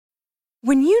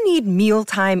When you need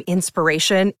mealtime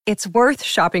inspiration, it's worth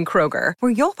shopping Kroger,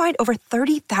 where you'll find over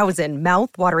 30,000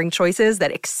 mouth-watering choices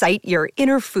that excite your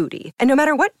inner foodie. And no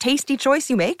matter what tasty choice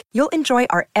you make, you'll enjoy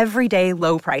our everyday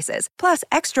low prices, plus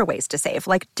extra ways to save,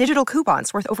 like digital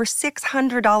coupons worth over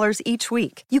 $600 each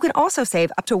week. You can also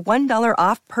save up to $1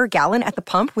 off per gallon at the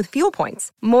pump with fuel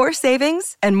points. More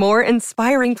savings and more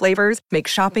inspiring flavors make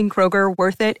shopping Kroger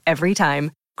worth it every time.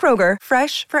 Kroger,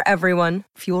 fresh for everyone.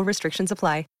 Fuel restrictions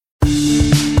apply.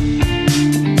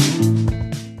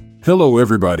 Hello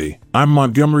everybody, I'm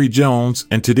Montgomery Jones,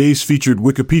 and today's featured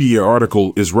Wikipedia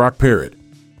article is rock parrot.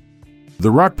 The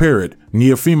rock parrot,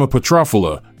 Neophema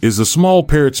petrophila, is a small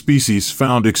parrot species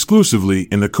found exclusively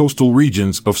in the coastal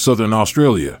regions of southern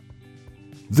Australia.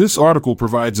 This article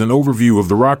provides an overview of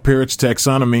the rock parrot's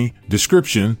taxonomy,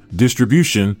 description,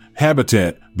 distribution,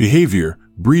 habitat, behavior,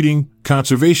 breeding,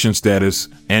 conservation status,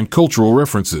 and cultural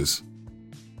references.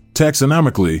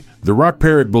 Taxonomically, the rock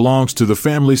parrot belongs to the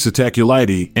family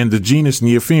Psittaculidae and the genus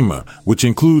Neophema, which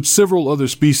includes several other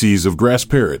species of grass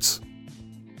parrots.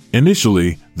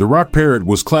 Initially, the rock parrot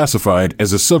was classified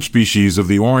as a subspecies of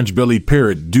the orange-bellied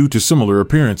parrot due to similar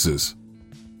appearances.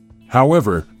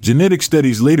 However, genetic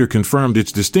studies later confirmed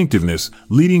its distinctiveness,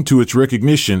 leading to its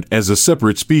recognition as a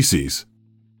separate species.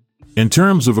 In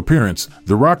terms of appearance,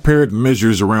 the rock parrot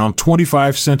measures around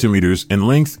 25 centimeters in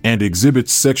length and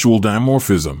exhibits sexual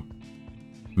dimorphism.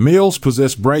 Males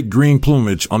possess bright green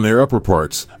plumage on their upper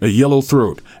parts, a yellow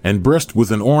throat, and breast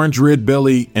with an orange-red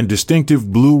belly and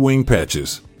distinctive blue wing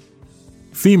patches.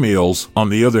 Females, on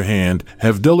the other hand,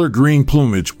 have duller green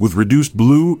plumage with reduced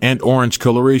blue and orange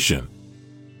coloration.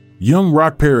 Young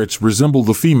rock parrots resemble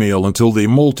the female until they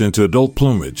molt into adult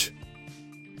plumage.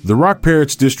 The rock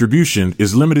parrot's distribution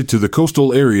is limited to the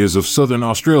coastal areas of southern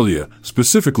Australia,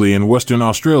 specifically in Western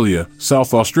Australia,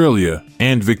 South Australia,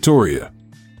 and Victoria.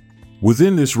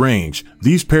 Within this range,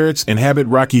 these parrots inhabit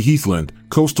rocky heathland,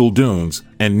 coastal dunes,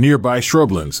 and nearby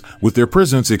shrublands, with their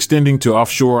presence extending to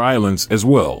offshore islands as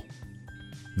well.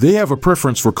 They have a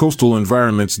preference for coastal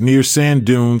environments near sand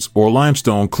dunes or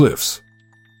limestone cliffs.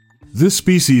 This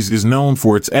species is known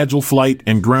for its agile flight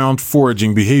and ground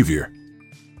foraging behavior.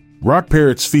 Rock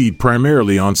parrots feed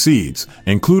primarily on seeds,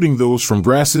 including those from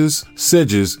grasses,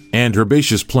 sedges, and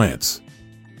herbaceous plants.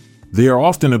 They are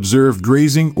often observed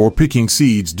grazing or picking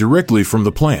seeds directly from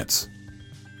the plants.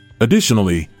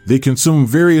 Additionally, they consume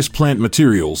various plant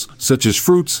materials, such as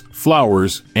fruits,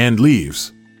 flowers, and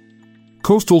leaves.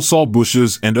 Coastal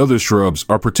saltbushes and other shrubs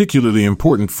are particularly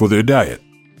important for their diet.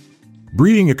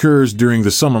 Breeding occurs during the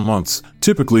summer months,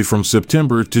 typically from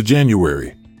September to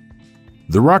January.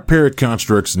 The rock parrot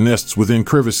constructs nests within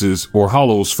crevices or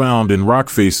hollows found in rock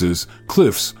faces,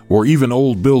 cliffs, or even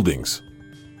old buildings.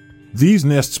 These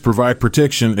nests provide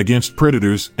protection against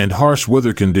predators and harsh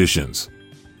weather conditions.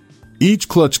 Each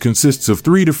clutch consists of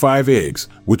 3 to 5 eggs,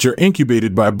 which are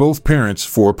incubated by both parents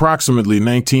for approximately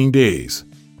 19 days.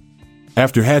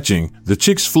 After hatching, the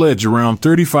chicks fledge around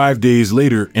 35 days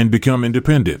later and become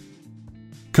independent.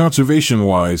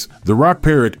 Conservation-wise, the rock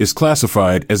parrot is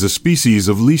classified as a species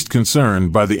of least concern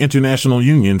by the International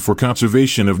Union for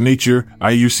Conservation of Nature,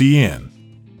 IUCN.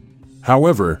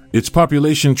 However, its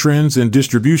population trends and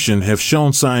distribution have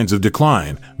shown signs of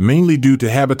decline, mainly due to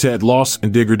habitat loss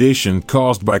and degradation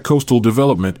caused by coastal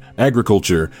development,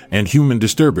 agriculture, and human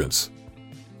disturbance.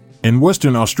 In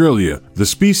Western Australia, the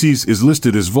species is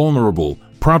listed as vulnerable,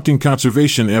 prompting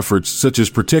conservation efforts such as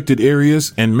protected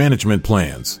areas and management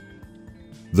plans.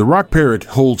 The rock parrot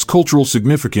holds cultural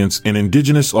significance in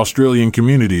Indigenous Australian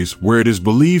communities where it is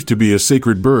believed to be a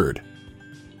sacred bird.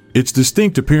 Its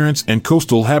distinct appearance and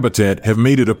coastal habitat have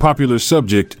made it a popular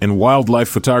subject in wildlife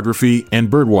photography and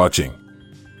birdwatching.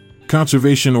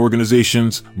 Conservation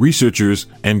organizations, researchers,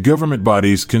 and government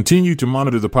bodies continue to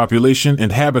monitor the population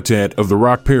and habitat of the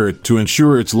rock parrot to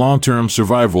ensure its long-term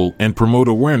survival and promote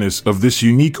awareness of this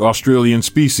unique Australian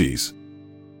species.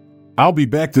 I'll be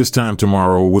back this time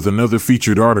tomorrow with another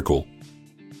featured article.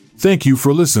 Thank you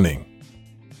for listening.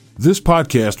 This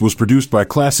podcast was produced by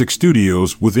Classic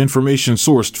Studios with information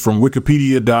sourced from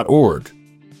wikipedia.org.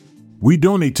 We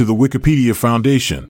donate to the Wikipedia Foundation,